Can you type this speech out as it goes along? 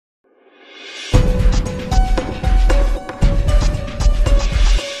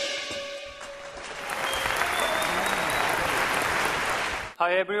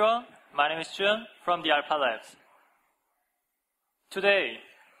Hi everyone, my name is Jun from the Alpha Labs. Today,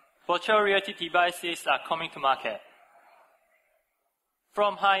 virtual reality devices are coming to market.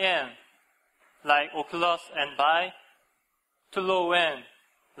 From high-end, like Oculus and Vive, to low-end,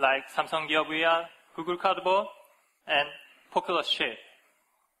 like Samsung Gear VR, Google Cardboard, and Oculus Chip.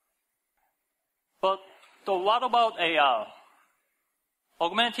 But what about AR?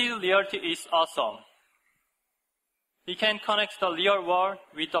 Augmented reality is awesome. It can connect the real world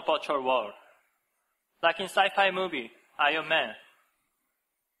with the virtual world, like in sci-fi movie, Iron Man.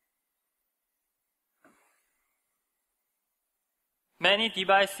 Many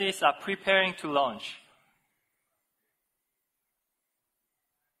devices are preparing to launch.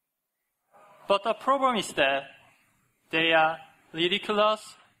 But the problem is that they are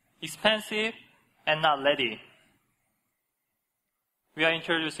ridiculous, expensive, and not ready. We are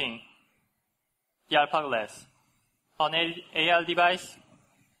introducing the Alpha Glass, an AR device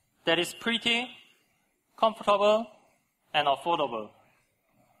that is pretty, comfortable, and affordable.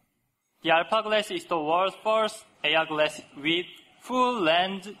 The Alpha Glass is the world's first AR glass with full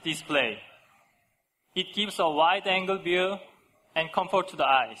lens display. It gives a wide-angle view and comfort to the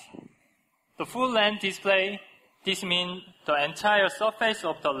eyes. The full lens display, this means the entire surface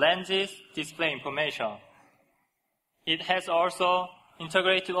of the lenses display information. It has also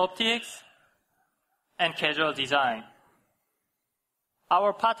integrated optics and casual design.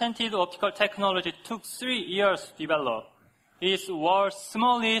 Our patented optical technology took 3 years to develop. It is the world's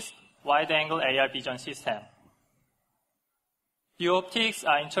smallest wide-angle AR vision system. The optics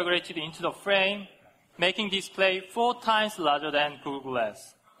are integrated into the frame, making display 4 times larger than Google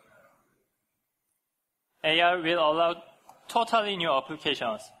Glass. AR will allow totally new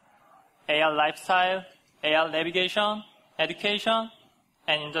applications: AR lifestyle, AR navigation, education,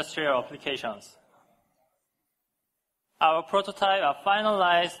 and industrial applications. Our prototypes are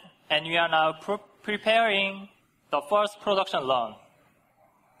finalized, and we are now preparing the first production run.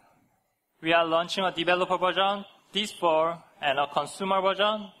 We are launching a developer version this fall and a consumer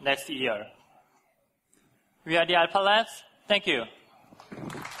version next year. We are the Alpha Labs. Thank you.